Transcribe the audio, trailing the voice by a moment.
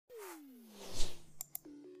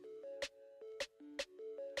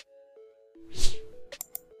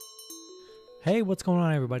Hey, what's going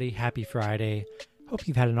on, everybody? Happy Friday. Hope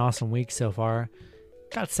you've had an awesome week so far.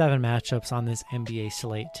 Got 7 matchups on this NBA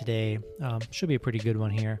slate today. Should be a pretty good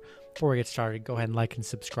one here. Before we get started, go ahead and like and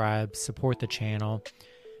subscribe, support the channel.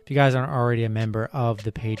 If you guys aren't already a member of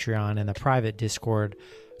the Patreon and the private Discord,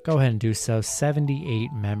 go ahead and do so.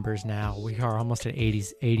 78 members now. We are almost at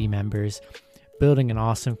 80 members, building an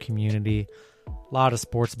awesome community. A lot of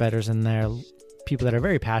sports bettors in there, people that are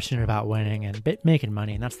very passionate about winning and making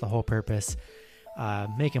money, and that's the whole purpose.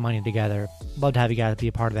 Making money together. Love to have you guys be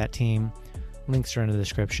a part of that team. Links are in the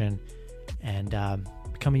description. And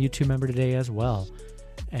become a YouTube member today as well.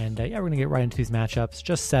 And we're going to get right into these matchups.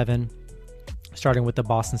 Just 7. Starting with the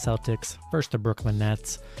Boston Celtics versus the Brooklyn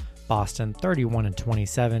Nets. Boston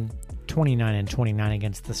 31-27, 29-29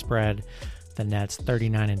 against the spread. The Nets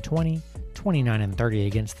 39-20, 29-30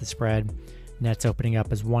 against the spread. Nets opening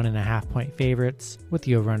up as 1.5 point favorites with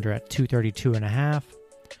the over-under at 232.5.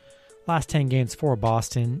 Last 10 games for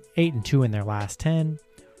Boston, 8-2 in their last 10.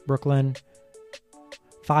 Brooklyn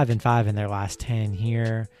 5-5 in their last 10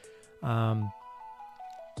 here.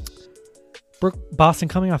 Boston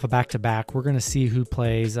coming off a back-to-back. We're going to see who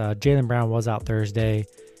plays. Jaylen Brown was out Thursday.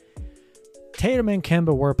 Tatum and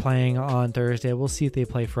Kemba were playing on Thursday. We'll see if they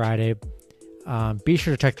play Friday. Be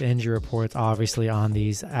sure to check the injury reports, obviously, on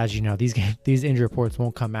these. As you know, these injury reports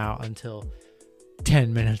won't come out until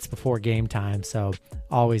 10 minutes before game time, so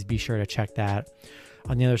always be sure to check that.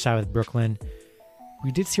 On the other side with Brooklyn,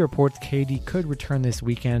 we did see reports KD could return this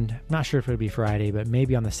weekend. Not sure if it'll be Friday, but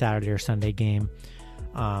maybe on the Saturday or Sunday game.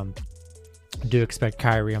 Do expect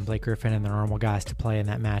Kyrie and Blake Griffin and the normal guys to play in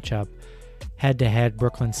that matchup. Head-to-head,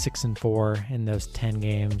 Brooklyn 6-4 in those 10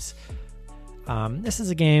 games. This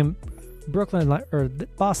is a game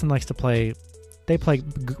Boston likes to play. They play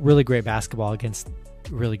really great basketball against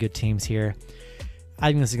really good teams here. I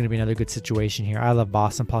think this is going to be another good situation here. I love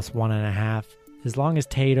Boston plus 1.5. As long as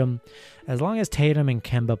Tatum and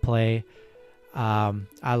Kemba play,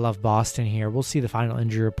 I love Boston here. We'll see the final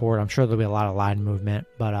injury report. I'm sure there'll be a lot of line movement,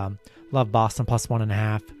 but love Boston plus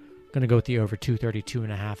 1.5. Going to go with the over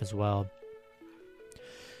 232.5 as well.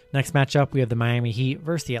 Next matchup, we have the Miami Heat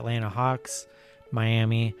versus the Atlanta Hawks.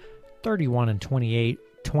 Miami 31-28,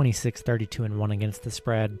 26-32-1 against the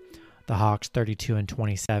spread. The Hawks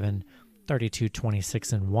 32-27,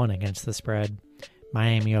 32-26-1 against the spread.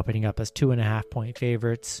 Miami opening up as 2.5 point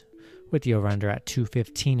favorites with the over-under at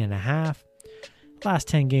 215.5. Last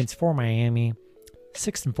 10 games for Miami,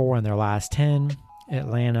 6-4 in their last 10.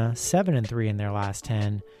 Atlanta 7-3 in their last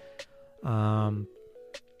 10. Miami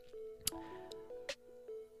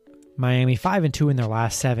 5-2 in their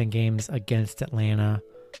last 7 games against Atlanta.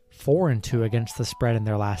 4-2 against the spread in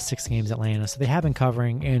their last 6 games Atlanta. So they have been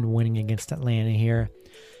covering and winning against Atlanta here.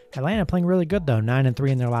 Atlanta playing really good though.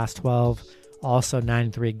 9-3 in their last 12. Also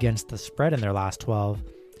 9-3 against the spread in their last 12.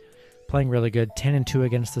 Playing really good. 10-2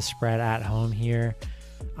 against the spread at home here.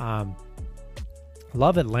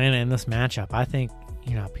 Love Atlanta in this matchup. I think,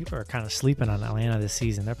 people are kind of sleeping on Atlanta this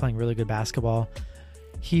season. They're playing really good basketball.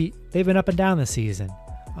 They've been up and down this season.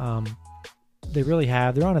 They really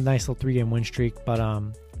have. They're on a nice little 3-game win streak, but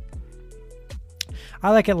I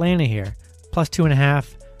like Atlanta here. Plus 2.5,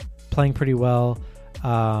 playing pretty well.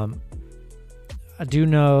 I do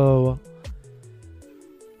know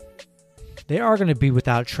they are going to be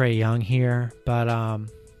without Trae Young here, but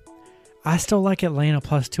I still like Atlanta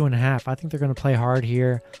plus 2.5. I think they're going to play hard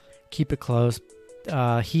here, keep it close.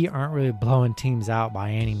 Heat aren't really blowing teams out by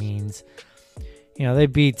any means. They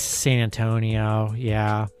beat San Antonio.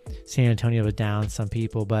 Yeah, San Antonio was down some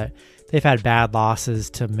people, but they've had bad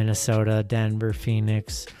losses to Minnesota, Denver,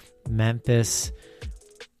 Phoenix, Memphis.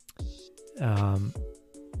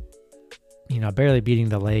 Barely beating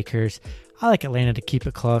the Lakers. I like Atlanta to keep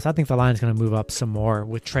it close. I think the line's going to move up some more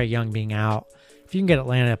with Trae Young being out. If you can get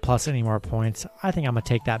Atlanta plus any more points, I think I'm going to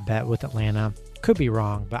take that bet with Atlanta. Could be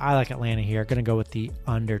wrong, but I like Atlanta here. Going to go with the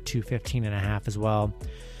under 215.5 as well.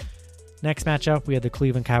 Next matchup, we have the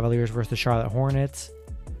Cleveland Cavaliers versus the Charlotte Hornets.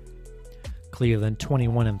 Cleveland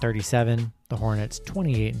 21-37. The Hornets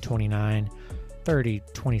 28-29.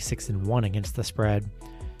 30-26-1 against the spread.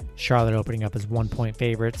 Charlotte opening up as 1 point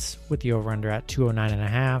favorites with the over-under at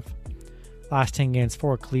 209.5. Last 10 games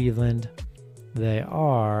for Cleveland, they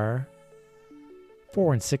are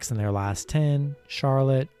 4-6 in their last 10.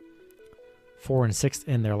 Charlotte 4-6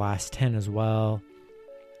 in their last 10 as well.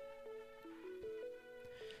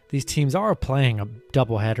 These teams are playing a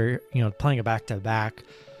doubleheader, playing a back-to-back.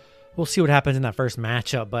 We'll see what happens in that first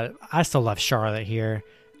matchup, but I still love Charlotte here.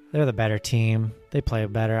 They're the better team. They play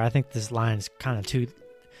better. I think this line's kind of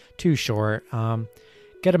too short.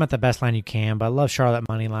 Get them at the best line you can, but I love Charlotte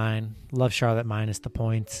money line. Love Charlotte minus the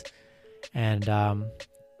points. And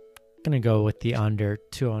going to go with the under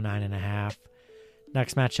 209.5.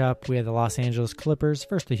 Next matchup, we have the Los Angeles Clippers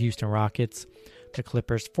versus the Houston Rockets. The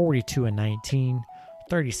Clippers 42-19,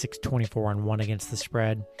 36-24-1 against the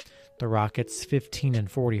spread. The Rockets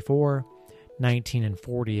 15-44,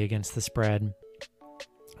 19-40 against the spread.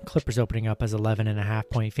 Clippers opening up as 11.5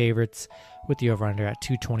 point favorites with the over-under at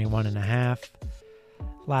 221.5.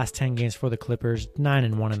 Last 10 games for the Clippers,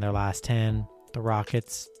 9-1 in their last 10. The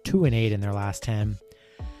Rockets 2-8 in their last 10.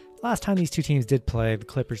 Last time these two teams did play, the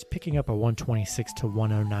Clippers picking up a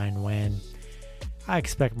 126-109 win. I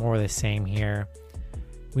expect more of the same here.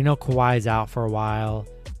 We know Kawhi's out for a while.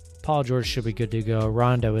 Paul George should be good to go.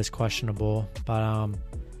 Rondo is questionable, but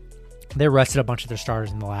they rested a bunch of their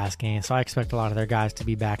starters in the last game, so I expect a lot of their guys to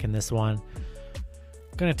be back in this one.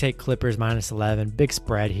 Going to take Clippers -11. Big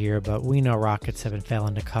spread here, but we know Rockets have been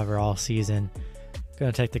failing to cover all season.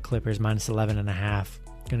 Going to take the Clippers -11.5.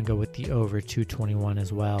 Going to go with the over 221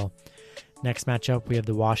 as well. Next matchup, we have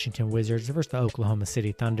the Washington Wizards versus the Oklahoma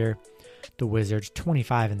City Thunder. The Wizards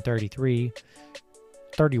 25-33,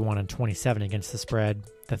 31-27 against the spread.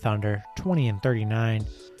 The Thunder 20-39,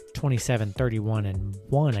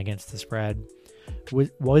 27-31-1 against the spread.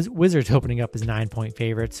 Wizards opening up as 9-point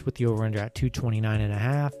favorites with the over-under at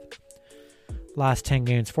 229.5. Last 10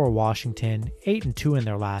 games for Washington, 8-2 in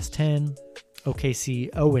their last 10. OKC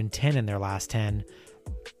 0-10 in their last 10.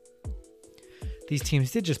 These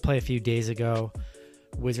teams did just play a few days ago.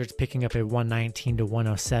 Wizards picking up a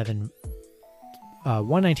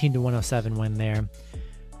 119-107 win there.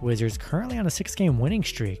 Wizards currently on a 6-game winning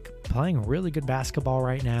streak, playing really good basketball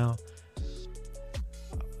right now.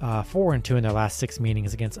 4-2 in their last 6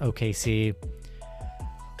 meetings against OKC.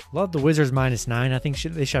 Love the Wizards -9. I think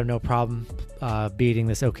they should have no problem beating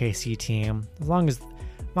this OKC team as long as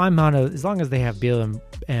they have Beal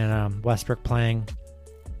and Westbrook playing.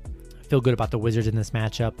 I feel good about the Wizards in this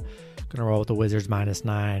matchup. Gonna roll with the Wizards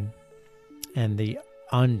 -9 and the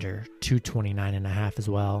under 229.5 as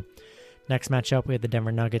well. Next matchup, we have the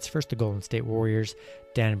Denver Nuggets versus the Golden State Warriors.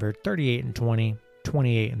 Denver 38-20,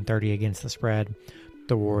 28-30 against the spread.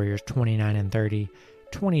 The Warriors 29-30,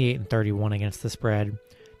 28-31 against the spread.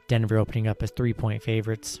 Denver opening up as 3-point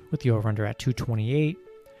favorites with the over-under at 228.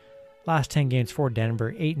 Last 10 games for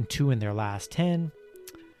Denver, 8-2 in their last 10.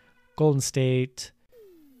 Golden State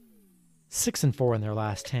 6-4 in their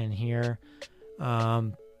last 10 here.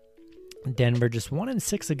 Denver just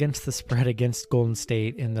 1-6 against the spread against Golden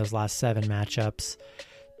State in those last 7 matchups.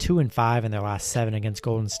 2-5 in their last 7 against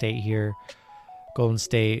Golden State here. Golden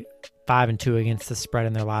State 5-2 against the spread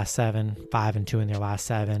in their last 7. 5-2 in their last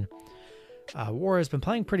 7. Warriors been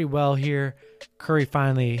playing pretty well here. Curry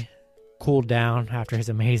finally cooled down after his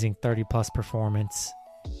amazing 30-plus performance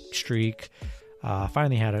streak.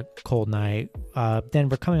 Finally had a cold night.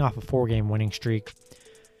 Denver coming off a 4-game winning streak.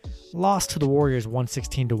 Lost to the Warriors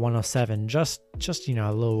 116-107 just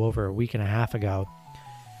a little over a week and a half ago.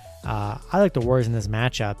 I like the Warriors in this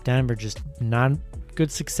matchup. Denver just not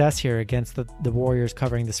good success here against the Warriors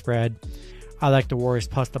covering the spread. I like the Warriors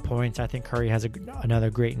plus the points. I think Curry has another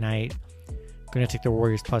great night. Going to take the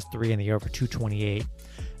Warriors +3 and the over 228.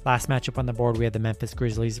 Last matchup on the board, we had the Memphis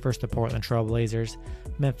Grizzlies versus the Portland Trail Blazers.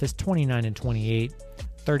 Memphis 29-28,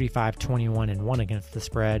 35-21-1 against the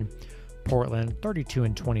spread. Portland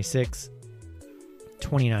 32-26,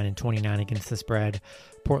 29-29 against the spread.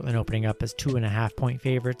 Portland opening up as 2.5-point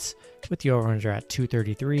favorites with the over-under at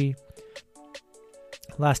 233.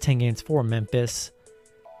 Last 10 games for Memphis,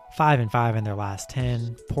 5-5 in their last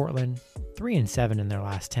 10. Portland 3-7 in their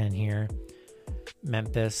last 10 here.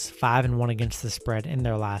 Memphis 5-1 against the spread in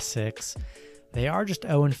their last 6. They are just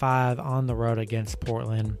 0-5 on the road against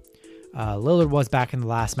Portland. Lillard was back in the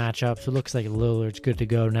last matchup, so it looks like Lillard's good to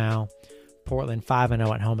go now. Portland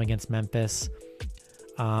 5-0 at home against Memphis.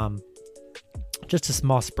 Just a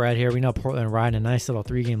small spread here. We know Portland riding a nice little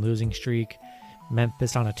 3-game losing streak.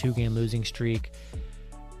 Memphis on a 2-game losing streak.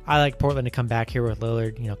 I like Portland to come back here with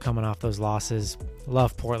Lillard, coming off those losses.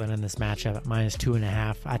 Love Portland in this matchup at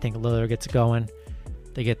 -2.5. I think Lillard gets it going.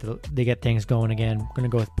 They get things going again. We're going to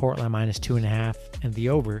go with Portland -2.5 and the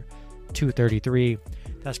over 233.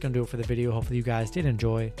 That's going to do it for the video. Hopefully you guys did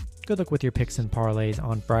enjoy. Good luck with your picks and parlays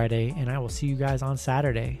on Friday, and I will see you guys on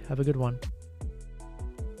Saturday. Have a good one.